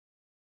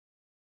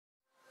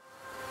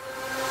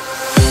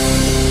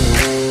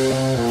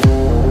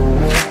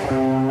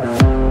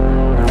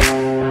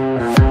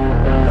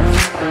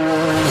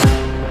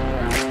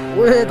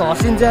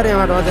हुन्छ यार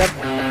यहाँबाट यार।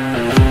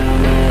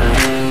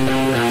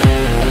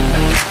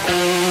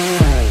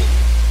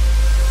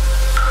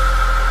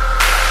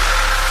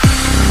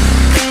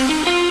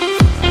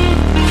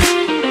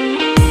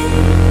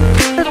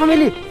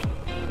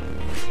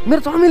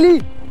 मेरो चमेली।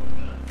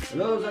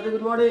 हेलो साथी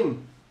गुड मर्निङ।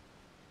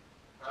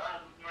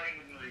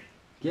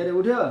 के अरे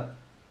उठ्यो?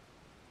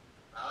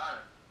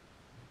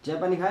 चिया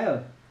पानी खायो?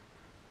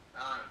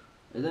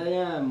 यता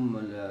यहाँ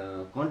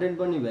कन्टेन्ट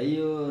पनि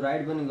भइयो,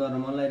 राइड पनि गर्न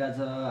मन लागिरहेछ।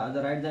 आज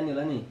राइड जाने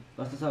होला नि,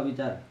 कस्तो छ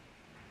विचार?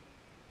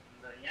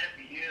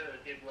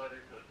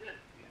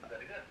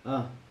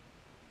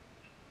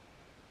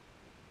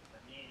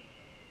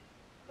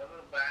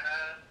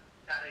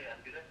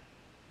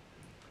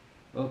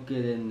 ओके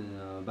देन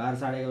 12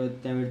 साढे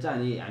 11 त्यहाँ भेट्छ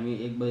अनि हामी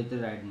 1 बजेतिर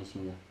राइड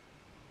निस्किन्छ।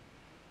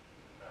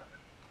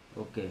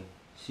 Okay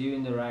C you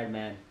in the ride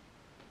man.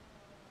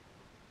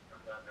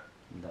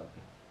 Okay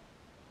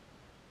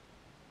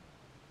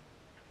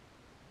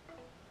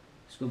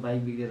उसको बाइक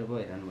बिग्रेर पो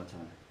हेर्नु पर्छ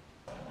मलाई।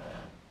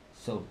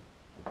 सो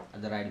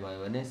आज राइड भयो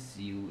भने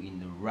C you in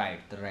the ride.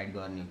 त राइड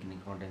गर्ने हो किनकि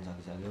कन्टेन्ट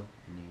सकिसक्यो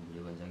अनि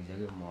भिडियो पनि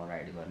सकिसक्यो। म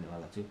राइड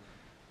गर्नेवाला छु,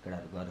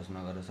 केटाहरू गरोस्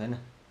नगरोस् होइन।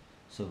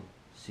 So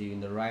see you in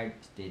the ride,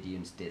 stay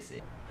tuned, stay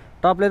safe.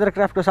 Top leather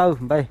craft ko sau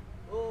bye.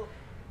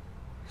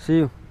 See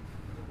you.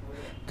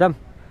 Jam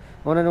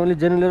one and only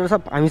genuine leather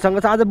sab हामीसँग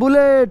छ आज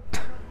बुलेट।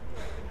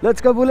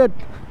 Let's go bullet.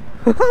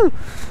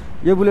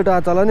 यो बुलेट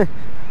आज चलाउने।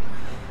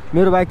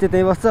 मेरो बाइक चाहिँ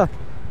त्यही बस्छ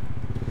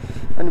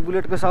अनि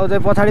बुलेटको साउ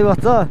चाहिँ पछाडि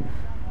बस्छ।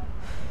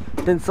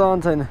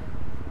 टेन्सन छैन।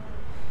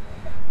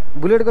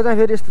 बुलेटको चाहिँ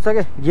फेरि यस्तो छ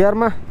के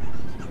गियरमा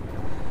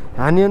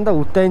हानियो नि त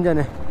हुत्ताइन्छ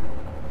नि।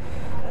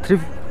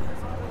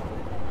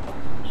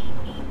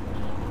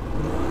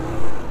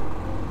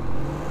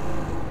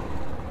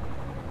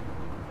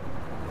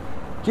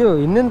 के हो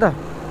हिँड्ने नि त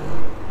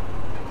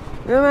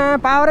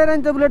एमा पावरै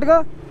रहन्छ बुलेटको।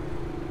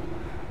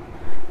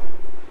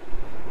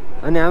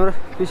 अनि हाम्रो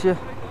पिछे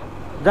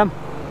जाम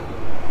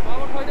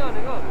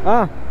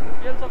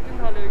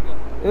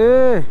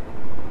ए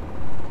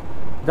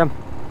जाम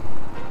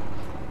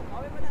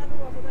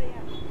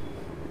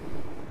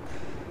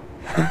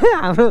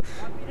हाम्रो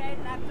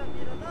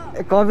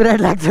कपिराइट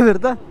लाग्छ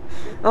फेरि त।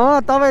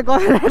 तपाईँ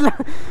कपिराइट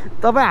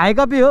तपाईँ हाई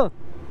कपी हो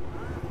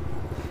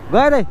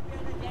गयो दाइ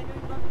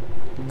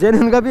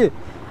जेन्युन कपी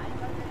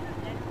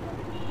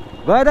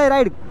गयो दाइ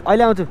राइड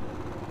अहिले आउँछु।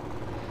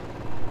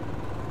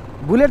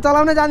 बुलेट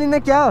चलाउन जानिन्न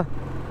क्या हो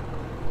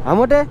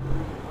हामोटे?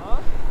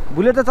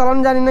 बुलेट त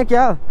चलाउन जानिन्न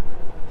क्या हो?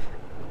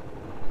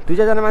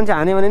 2-4 जना मान्छे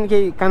हान्यो भने नि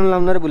केही कानुन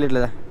लाउनु रे बुलेटले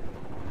त।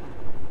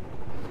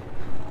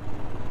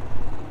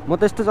 म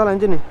त यस्तो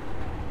चलाउँछु नि।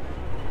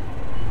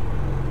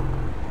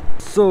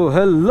 सो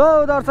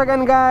हेलो दर्शक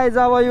and guys,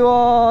 how are you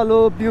all?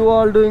 Hope you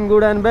all doing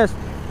good and best.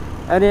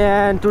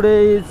 And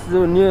today is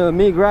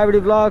me gravity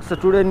vlogs. So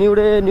today new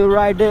day, new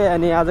ride day.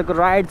 अनि आजको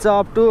राइड छ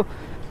अप टु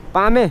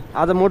पामे।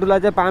 आज मोटुलाई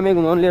चाहिँ पामे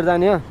घुमाउन लिएर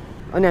जाने हो।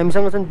 अनि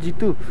हामीसँग छन्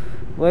जितु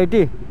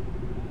वाइटी।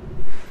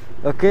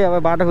 ओके अब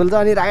बाटो खुल्छ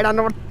अनि राइड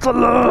हान्नु पर्छ।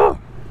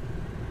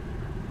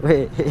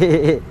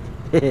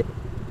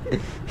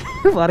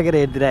 फर्केर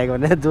हेरिदिरहेको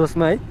भने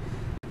जोसमा है।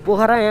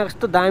 पोखरा यहाँ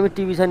कस्तो दामी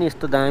टिभी छ नि,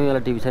 यस्तो दामीवाला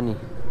टिभी छ नि।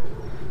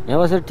 यहाँ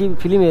बसेर टिभी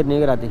फिल्म हेर्ने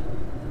क्या राति।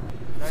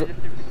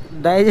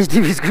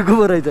 डाइजेस्टिभ स्कुलको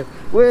पो रहेछ।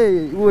 ऊ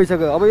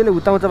भइसक्यो अब यसले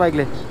हुत्ताउँछ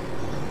बाइकले।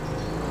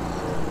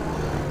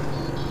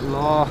 ल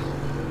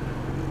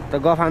त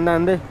गफ हान्दा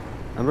हान्दै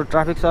हाम्रो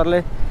ट्राफिक सरले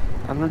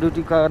आफ्नो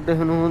ड्युटी गर्दै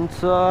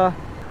हुनुहुन्छ।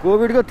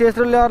 कोभिडको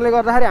तेस्रो लेयरले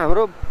गर्दाखेरि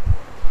हाम्रो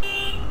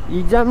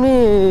इक्जाम नि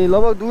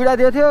लगभग 2वटा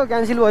दिएको थियो,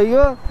 क्यान्सल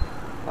भइगयो।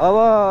 अब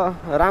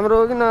राम्रो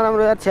हो कि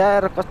नराम्रो यार,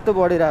 छ्याएर कस्तो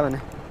बढिरह्यो भने।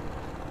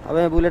 अब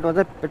यहाँ बुलेटमा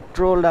चाहिँ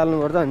पेट्रोल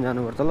डाल्नुपर्छ अनि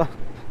जानुपर्छ। ल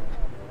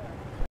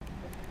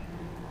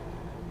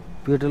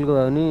पेट्रोलको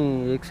भाउ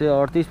नि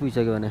 138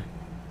 पुगिसक्यो भने।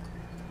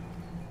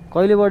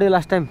 कहिले बढ्यो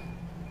लास्ट टाइम?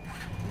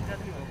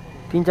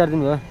 3-4 दिन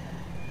भयो।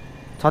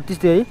 36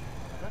 थियो है।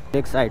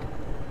 लेक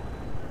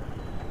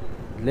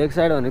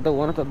साइड भनेको त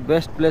one of the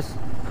best place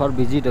for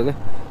visit हो क्या।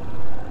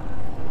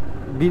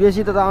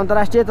 विदेशी तथा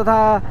अन्तर्राष्ट्रिय तथा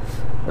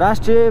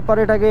राष्ट्रिय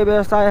पर्यटकीय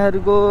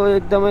व्यवसायहरूको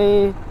एकदमै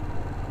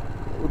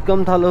उत्तम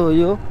थलो हो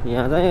यो।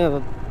 यहाँ चाहिँ अब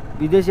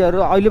विदेशीहरू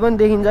अहिले पनि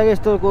देखिन्छ कि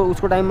यस्तो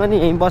उसको टाइममा नि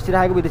यहीँ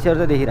बसिरहेको विदेशीहरू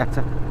चाहिँ देखिरहेको छ।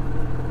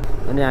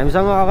 अनि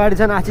हामीसँग अगाडि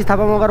छन् आशिष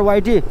थापा मगर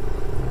वाइटी।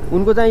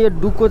 उनको चाहिँ यो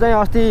डुकको चाहिँ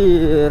अस्ति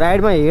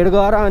राइडमा हेड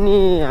गएर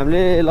अनि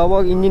हामीले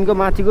लगभग इन्जिनको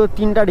माथिको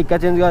 3टा ढिक्का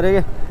चेन्ज गऱ्यो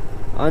क्या।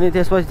 अनि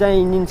त्यसपछि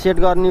चाहिँ इन्जिन सेट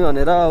गर्ने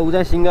भनेर ऊ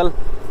चाहिँ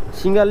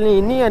सिङ्गल नि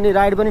हिँड्ने अनि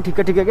राइड पनि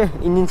ठिक्क ठिक्क के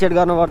इन्जिन सेट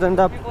गर्नुपर्छ नि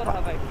त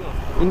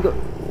यिनको।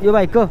 यो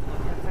बाइकको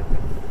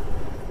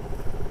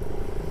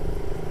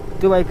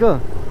त्यो बाइकको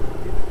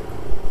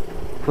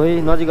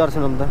खोइ नजिक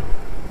गर्छौँ त।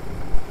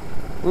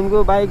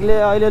 उनको बाइकले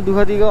अहिले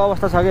दुःख दिएको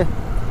अवस्था छ कि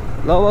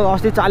लगभग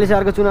अस्ति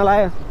 40,000 को चुना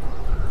लाग्यो।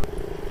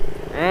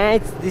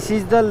 This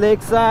is the lake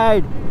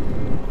side.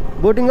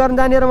 Boating गर्न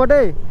जाने र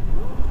मोटै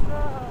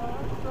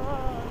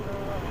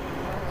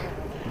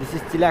दिस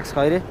इज चिल्याक्स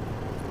खैरे।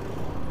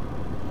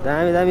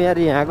 दामी दामी यार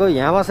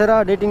यहाँ बसेर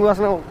डेटिङ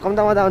बस्न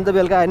कम्ता मजा हुन्छ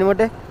बेलुका होइन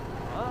मोटे?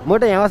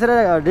 यहाँ बसेर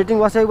डेटिङ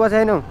बसेको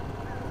बसेनौ?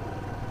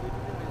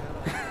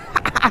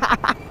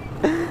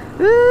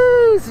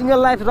 सिंगल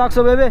लाइफ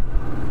रक्छौ बेबे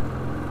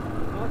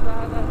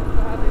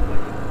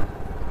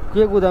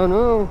के कुदाउनु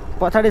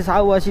पछाडि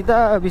साउवासी त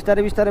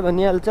बिस्तारै बिस्तारै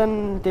भनिहाल्छन्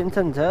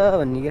टेन्सन छ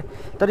भन्ने के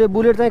तर यो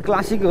बुलेट चाहिँ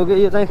क्लासिक हो कि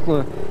यो चाहिँ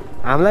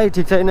हामीलाई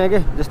ठिक छैन के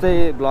जस्तै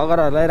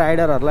भ्लगरहरूलाई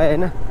राइडरहरूलाई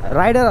होइन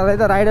राइडरहरूलाई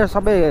त राइडर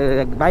सबै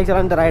बाइक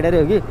चलाउने त राइडरै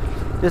हो कि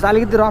त्यस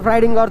अलिकति रफ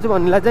राइडिङ गर्छु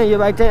भन्नेलाई चाहिँ यो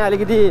बाइक चाहिँ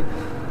अलिकति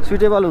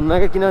सुटेबल हुन्न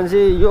क्या किनभने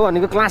चाहिँ यो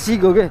भनेको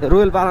क्लासिक हो कि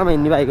रोयल पारामा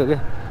हिँड्ने बाइक हो कि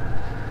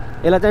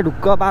यसलाई चाहिँ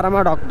ढुक्क पारामा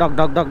ढक ढक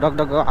ढक ढक ढक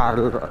ढक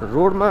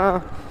रोडमा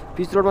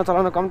पिच रोडमा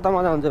चलाउन कम त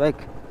मजा हुन्छ बाइक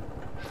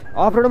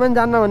अफ रोडमा पनि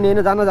जान्न भन्ने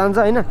होइन जान जान्छ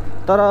होइन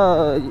तर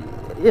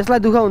यसलाई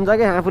दुःख हुन्छ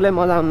कि आफूलाई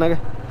मजा हुन्न क्या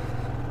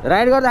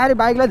राइड गर्दाखेरि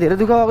बाइकलाई धेरै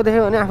दुःख भएको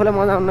देख्यो भने आफूलाई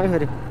मजा हुन्न क्या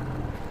फेरि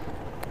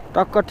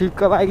टक्क ठिक्क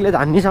बाइकले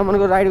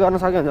झान्नीसम्मको राइड गर्न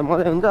सक्यो भने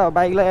मजा हुन्छ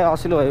बाइकलाई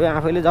असिलो भयो भने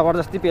आफैले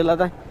जबरजस्ती पेल्दा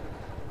चाहिँ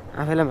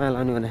आफैलाई माया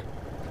लाउने भने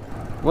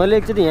मैले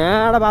एकचोटि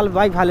यहाँबाट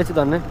बाइक फालेको छु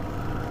धन्ने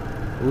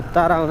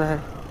उत्तार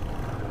आउँदाखेरि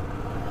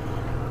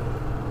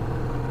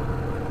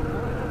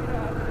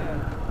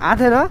आएको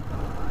थिएन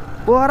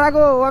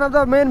पोखराको one of the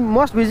main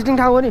most visiting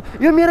ठाउँ हो नि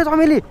यो मेरो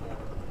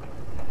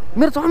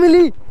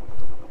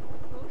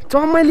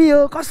चमेली हो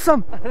कसम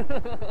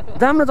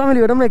जाम न चमेली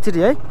भेटौँ न एकचोटि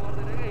है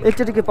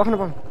एकचोटि के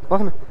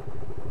पख्न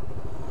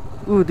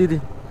ऊ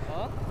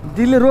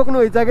दिदीले रोक्नु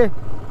हैछ के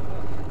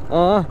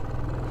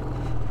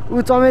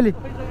ऊ चमेली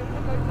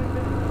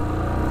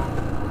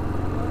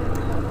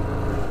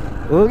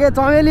हो के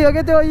चमेली हो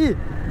के त्यो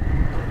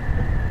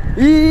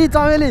यी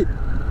चमेली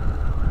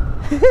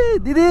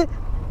दिदी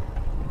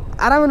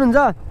आराम हुनुहुन्छ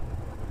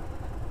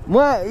म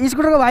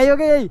स्कुटरको भाइ हो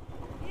कि यही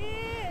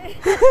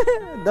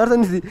दर्शन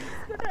दिदी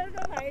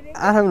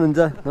आराम हुनुहुन्छ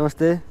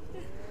नमस्ते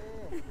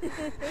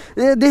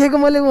ए देखेको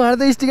मैले उहाँहरू त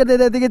स्टिकर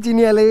दिँदा त्यतिकै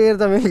चिनिहालेँ हेर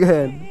चमेलीको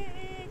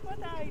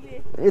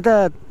यता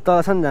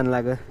तलसम्म जानु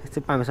लाग्यो यस्तो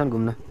पामेसम्म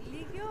घुम्न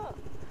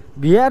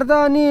बिहार त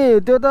अनि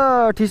त्यो त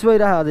ठिस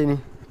भइरहेको अझै नि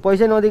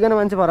पैसा नदिकन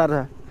मान्छे फरार छ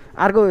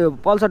अर्को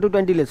पल्सर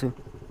 220 लिएको छु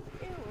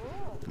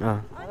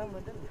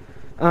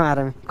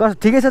आरामै कस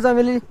ठिकै छ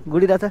चमेली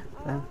गुडिरहेछ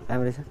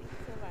राम्रै छ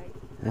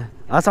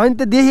छैन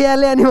त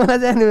देखिहालेँ अनि मलाई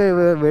चाहिँ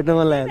भेट्न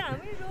मन लाग्यो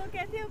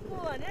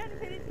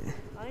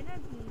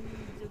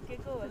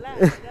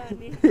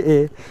ए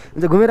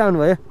हुन्छ घुमेर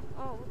आउनुभयो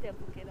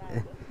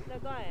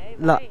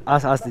ल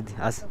हस् हस् दिदी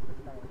हस्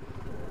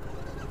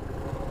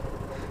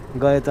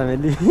गयो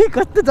चमेली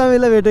कस्तो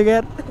चमेलीलाई भेटेको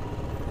यार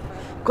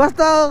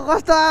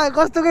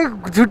कस्तो के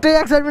छुट्टै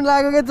एक्साइटमेन्ट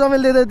लाग्यो क्या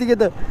चमेली देख्दा यतिकै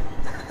त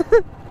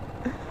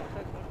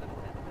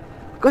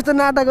कस्तो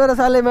नाटक गरेर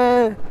सालेमा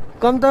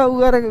कम त उ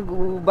गरेर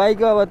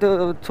बाइक अब त्यो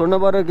छोड्नु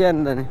पऱ्यो के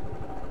अन्त नि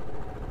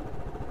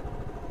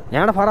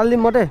यहाँबाट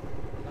फरालिदिउँ मोटे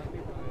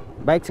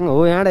बाइकसँग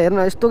हो यहाँबाट हेर्न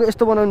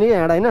यस्तो बनाउने कि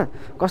यहाँबाट होइन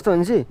कस्तो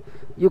भनेपछि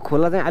यो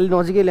खोला चाहिँ अलि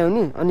नजिकै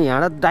ल्याउने अनि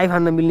यहाँबाट डाइभ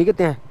हान्न मिल्ने कि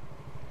त्यहाँ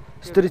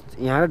यस्तो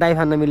यहाँबाट डाइभ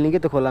हान्न मिल्ने कि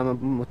त्यो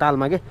खोलामा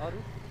तालमा के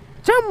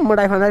च्याम्म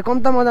डाइभ हान्दाखेरि कम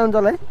त मजा हुन्छ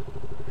होला है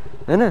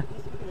होइन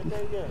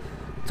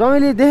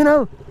चमेली देखेन हौ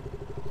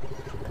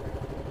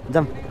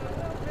जाम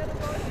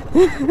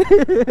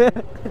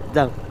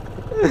जाऊ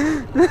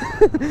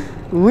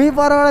उहीँ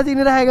परबाट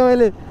चिनिराखेको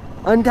मैले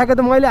अनि ठ्याक्कै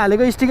त मैले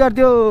हालेको स्टिकर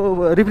त्यो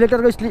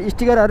रिफ्लेक्टरको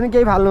स्टिकरहरू नि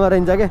केही फाल्नु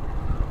पर्छ क्या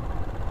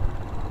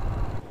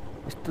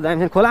यस्तो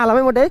दामी खोला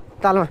हालमै मोटे है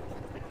तालमा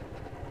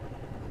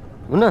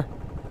हुन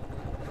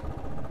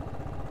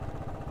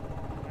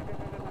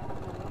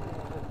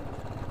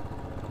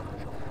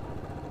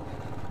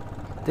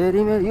तेरी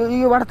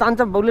योबाट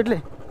तान्छ बुलेटले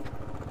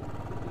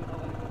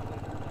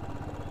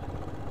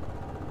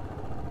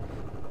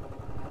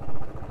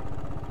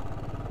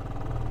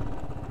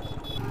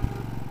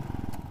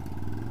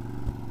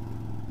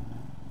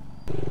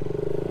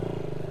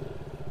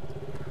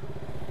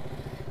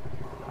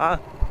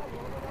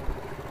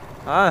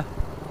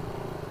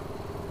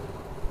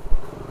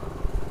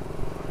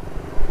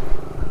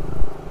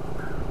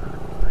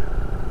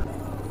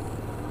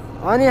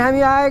अनि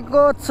हामी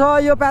आएको छ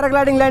यो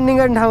प्याराग्लाइडिङ ल्यान्डिङ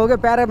गर्ने ठाउँ हो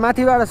क्या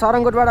माथिबाट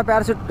सरङकोटबाट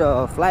प्यारासुट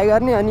फ्लाइ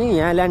गर्ने अनि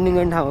यहाँ ल्यान्डिङ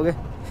गर्ने ठाउँ हो क्या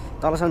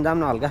तलसम्म जाम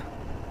न हल्का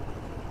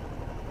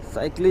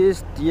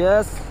साइक्लिस्ट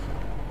यस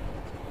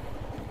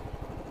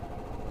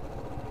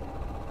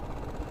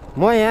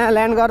म यहाँ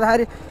ल्यान्ड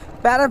गर्दाखेरि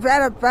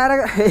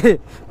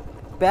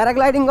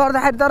प्याराग्लाइडिङ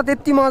गर्दाखेरि तर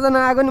त्यति मजा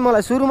नआएको नि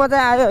मलाई सुरुमा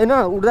चाहिँ आयो होइन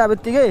उड्दा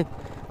बित्तिकै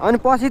अनि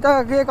पछि त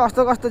के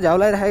कस्तो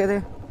झ्याउलाइराखेको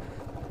थियो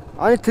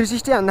अनि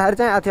 360 हान्दाखेरि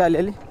चाहिँ आएको थियो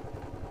अलिअलि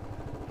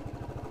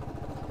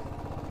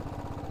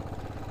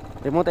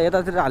ए म त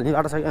यतातिर हाल्ने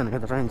बाटो छ कि भनेको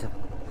त रहन्छ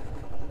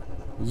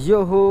यो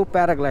हो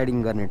प्याराग्लाइडिङ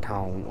गर्ने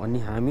ठाउँ अनि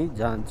हामी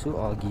जान्छु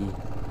अघि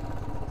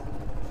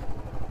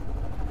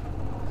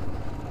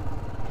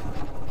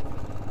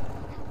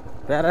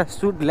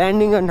प्यारासुट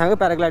ल्यान्डिङ गर्ने ठाउँ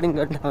प्याराग्लाइडिङ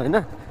गर्ने ठाउँ होइन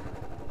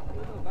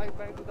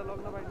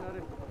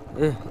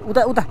ए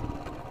उता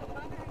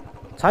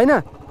छैन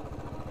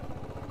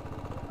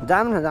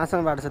जाम न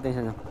जहाँसम्म बाटो छ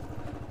त्यहीँसम्म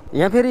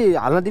यहाँ फेरि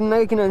हाल्न दिन्न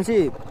कि किनभने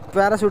चाहिँ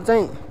प्यारासुट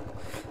चाहिँ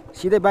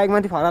सिधै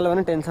बाइकमाथि फराल्यो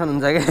भने टेन्सन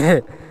हुन्छ क्या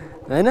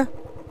होइन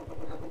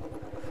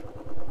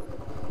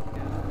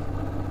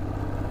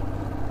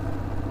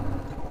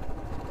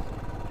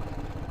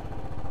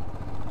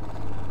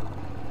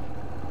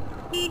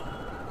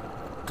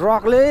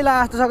ट्रकले ला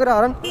जस्तो सकेर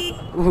हरन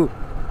ऊ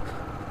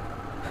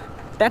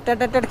ट्याट ट्याट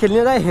ट्याट ट्याट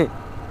खेल्ने चाहिँ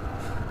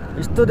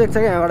यस्तो देख्छ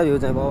क्या यहाँबाट भ्यू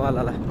चाहिँ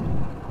बाबाला।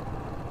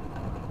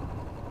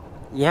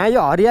 यहाँ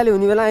यो हरियाली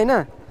हुने बेला होइन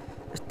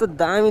यस्तो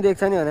दामी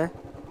देख्छ नि भने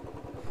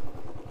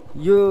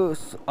यो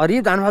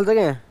हरियो धान फाल्छ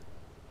क्या यहाँ।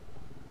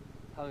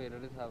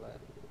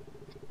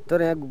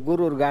 तर यहाँ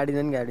गोरुहरू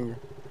गाडिन्छ नि गाडिन्छ।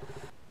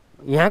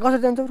 यहाँ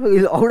कसरी जान्छ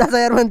औडा छ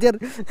यार मान्छेहरू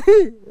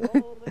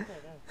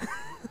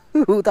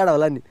उताड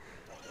होला नि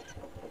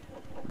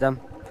जाम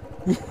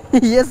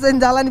यसै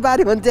जाला नि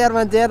पारि भन्छ यार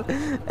मान्छे यार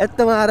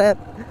यस्तो मार यार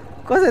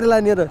कसरी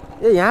लाने र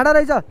ए यहाँ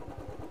रहेछ।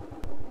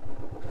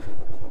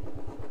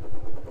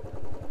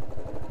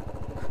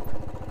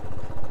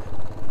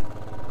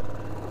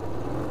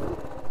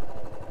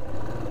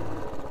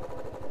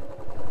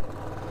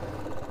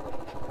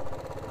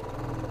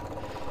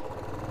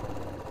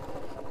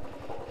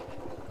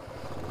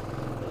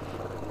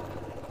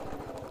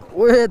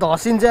 ओए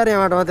धसिन्छ यार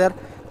यहाँ माटोमा त यार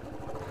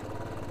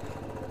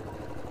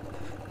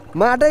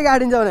माटै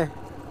गाडिन्छ भने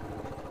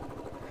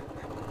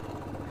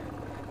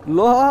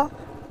लो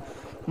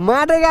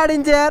माटै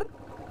गाडिन्छ यार।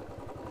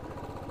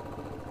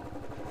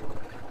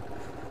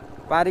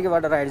 पारीको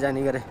बाटो राइड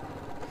जाने गरे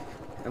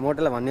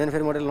मोटेलाई भन्यो भने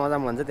फेरि मोटेल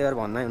नजाम भन्छ त्यही भएर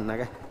भन्नै हुन्न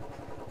क्या।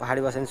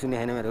 पहाडी बस्यो भने सुने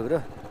छैन मेरो कुरो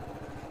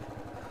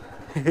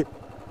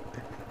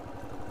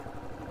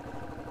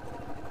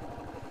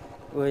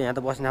ओ यहाँ त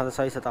बस्ने खालको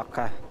सही छ त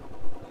अक्का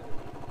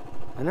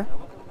होइन।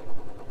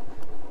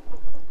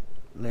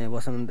 ल यहाँ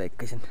बसौँ नि त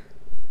एकैछिन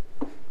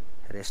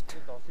रेस्ट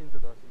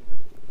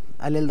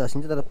अलिअलि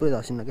धसिन्छ तर पुरै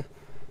धसिन्न कि।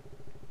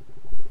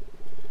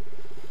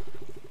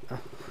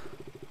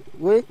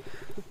 ओइ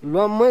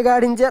लम्मै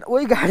गाडिन्छ यार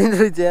ओइ गाडिन्छ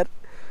रहेछ यार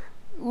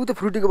ऊ त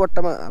फ्रुटीको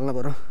बट्टामा हाल्नु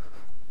पऱ्यो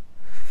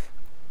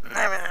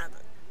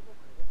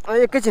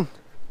एकैछिन।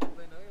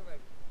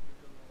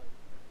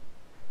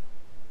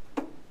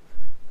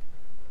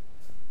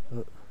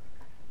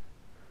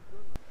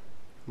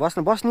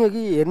 बस्ने हो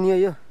कि हेर्ने हो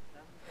यो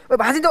ओ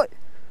भाँचिन्छ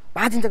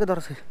भाँचिन्छ कि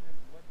दरस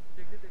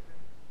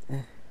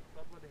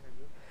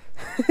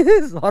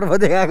सर्व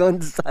देखाएको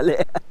हुन्छ साले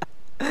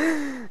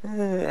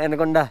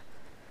एनाकोन्डा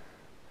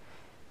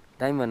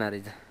टाइम बना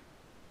रहेछ।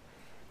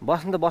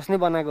 बस्नु त बस्नै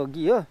बनाएको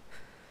कि हो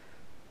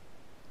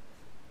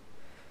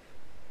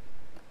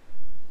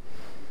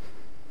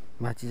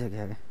भाँचिसक्यो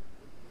क्या।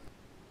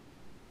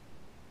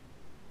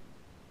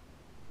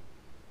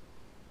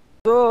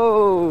 सो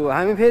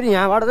हामी फेरि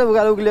यहाँबाट चाहिँ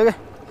उकालो उक्लियो क्या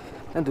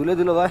त्यहाँ धुलो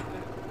धुलो भयो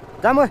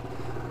जाम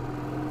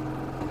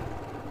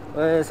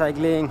ओए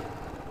साइक्लिङ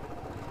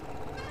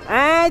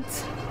आइच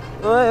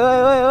ओए ओए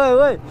ओए ओए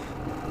ओए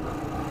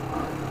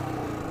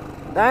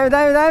दामी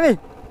दामी दामी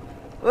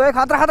ओए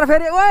खतरा खतरा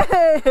फेरि ओए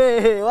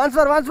once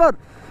four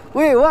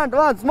we want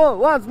once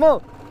मो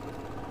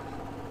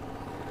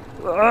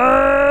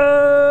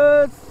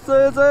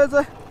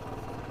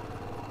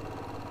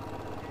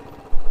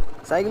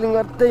साइक्लिङ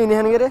गर्दै हिँड्ने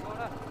खाने के अरे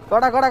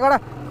कडा कडा कडा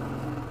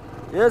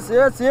यस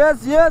यस यस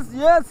यस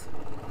यस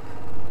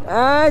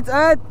आइच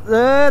आइच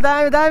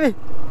दामी दामी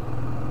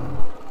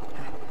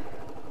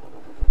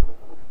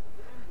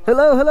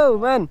हेलो हेलो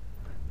म्यान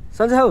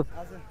सन्चै हौ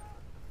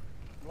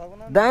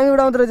दामी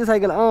उडाउँदो रहेछ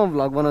साइकल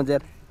भ्लग बनाउँछ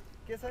यार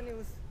के छ नि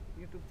उस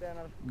युट्युब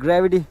च्यानल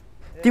ग्राभिटी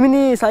तिमी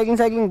नि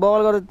साइक्लिङ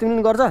बल गर्छ तिमीले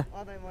नि गर्छ मैले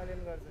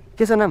पनि गर्छु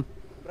के छ नाम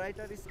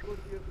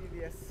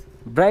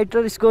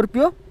ब्राइटर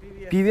स्कर्पियो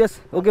पिभिएस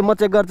ओके म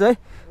चेक गर्छु है।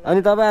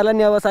 अनि तपाईँहरूलाई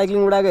नि अब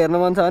साइक्लिङ उडाएको हेर्नु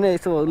मन छ भने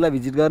यसो उसलाई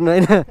भिजिट गर्नु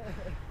होइन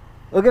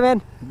ओके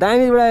म्यान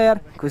दामी उडायो यार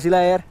खुसी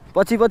लाग्यो यार।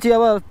 पछि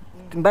अब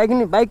बाइक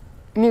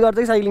नि गर्छ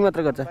कि साइक्लिङ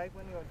मात्र गर्छ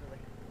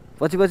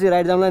पछि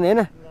राइड जाउँला नि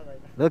होइन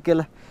ओके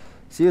ल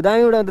सियो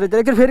दामी उडाउँदो रहेछ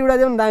एकचोटि फेरि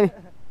उडाइदिउँ नि दामी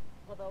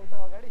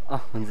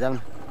हुन्छ जाउँ न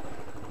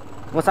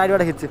म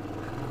साइडबाट खिच्छु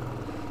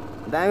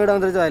दामी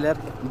उडाउँदो रहेछ अहिले यार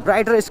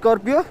ब्राइटर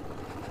स्कर्पियो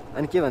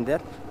अनि के भन्थ्यो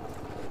यार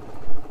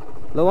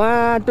ल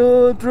 1 2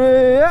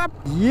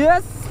 3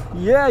 यस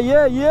ये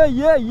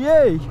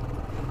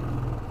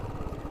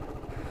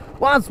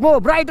वान्स मोर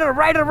ब्राइटर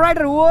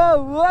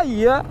वो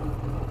या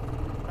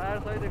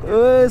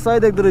ओए सही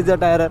देख्दो रहेछ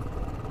टायर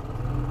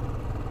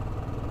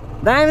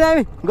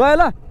दामी गयो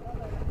ल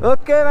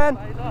ओके म्यान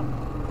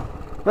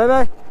बाई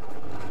बाई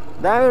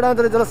दामी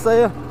उडाउँदो रहेछ ल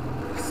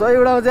सही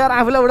उडाउँछ यार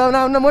आफूलाई उडाउन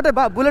आउन मोटे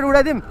बुलेट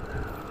उडाइदिउँ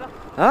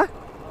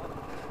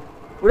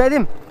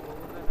उडाइदिउँ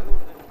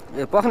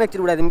ए पख्न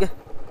एकचोटि उडाइदिउँ के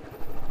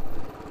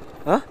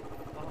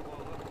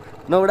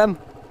नउडाम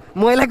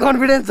मलाई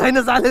कन्फिडेन्स छैन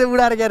साले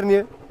उडाएर क्यार्ने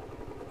हो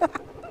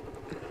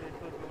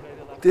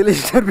त्यसले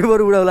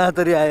स्कर्पियोबाट उडाउला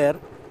तरी आयो यार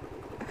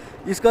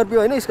स्कर्पियो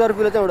होइन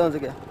स्कर्पियोले चाहिँ उडाउँछ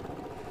क्या।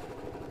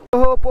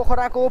 ओहो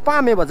पोखराको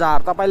पामे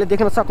बजार तपाईँले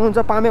देख्न सक्नुहुन्छ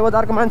पामे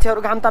बजारको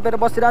मान्छेहरू घाम तापेर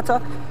बसिरहेछ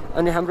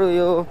अनि हाम्रो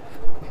यो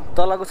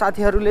तलको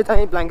साथीहरूले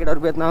चाहिँ ब्ल्याङ्केटहरू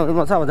बेच्न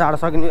आउनु छ अब जाडो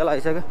सकिने बेला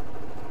आइसक्यो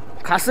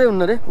खासै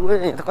हुन्न रे ऊ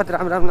यहाँ त कति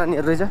राम्रो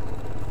नानीहरू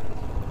रहेछ।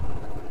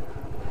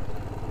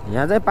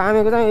 यहाँ चाहिँ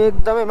पामेको चाहिँ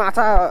एकदमै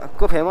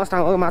माछाको फेमस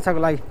ठाउँ हो माछाको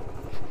लागि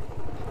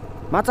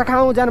माछा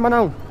खाउँ ज्यान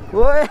बनाऊ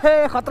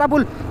ओए खतरा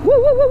पुल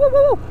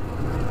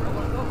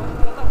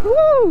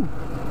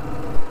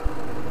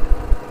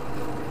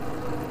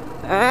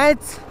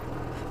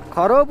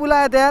खरो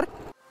पुलायो त यार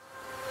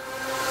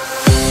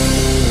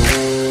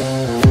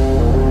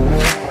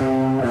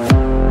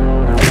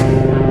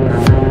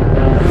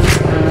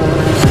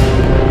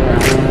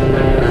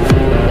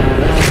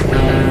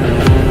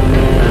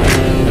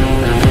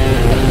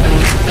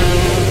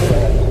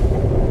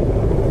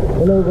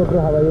हेलो गोप्रो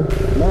हावा यो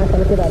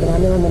माछाले के दादा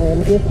माने भन्दैन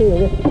त्यस्तै हो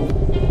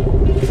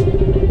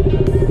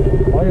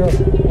भयो यो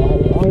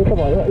त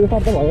भयो यो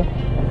पार्ट त भयो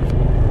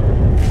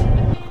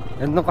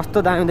हेर्नु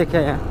कस्तो दामी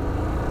देखियो यहाँ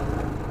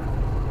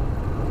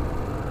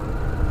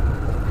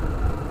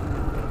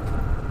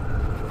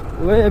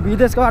ओए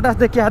विदेशको बाटो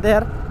देखिया त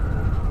यार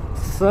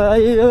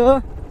सही हो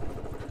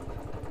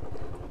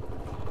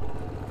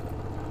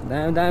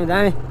दामी दामी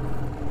दामी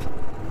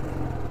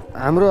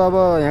हाम्रो अब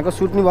यहाँको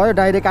सुट नि भयो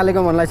डाइरेक्ट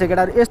कालेको मन लाग्छ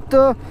केटाहरु यस्तो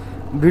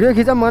भिडियो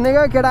खिचम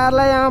भनेको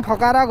केटाहरुलाई यहाँ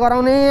फकारा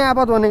गराउने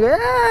आपत भनेको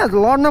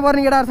लड्न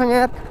पर्ने केटाहरुसँग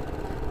यार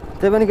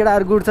त्यही पनि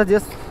केटाहरु गुड छ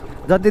जस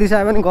जति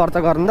रिसायो पनि गर्छ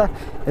गर्नु त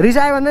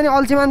रिसायो भन्दा नि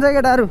अल्छी मान्छ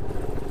केटाहरु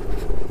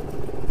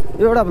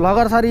एउटा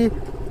भ्लगर सरी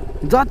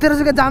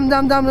जतिसुकै जाम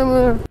जाम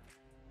जाम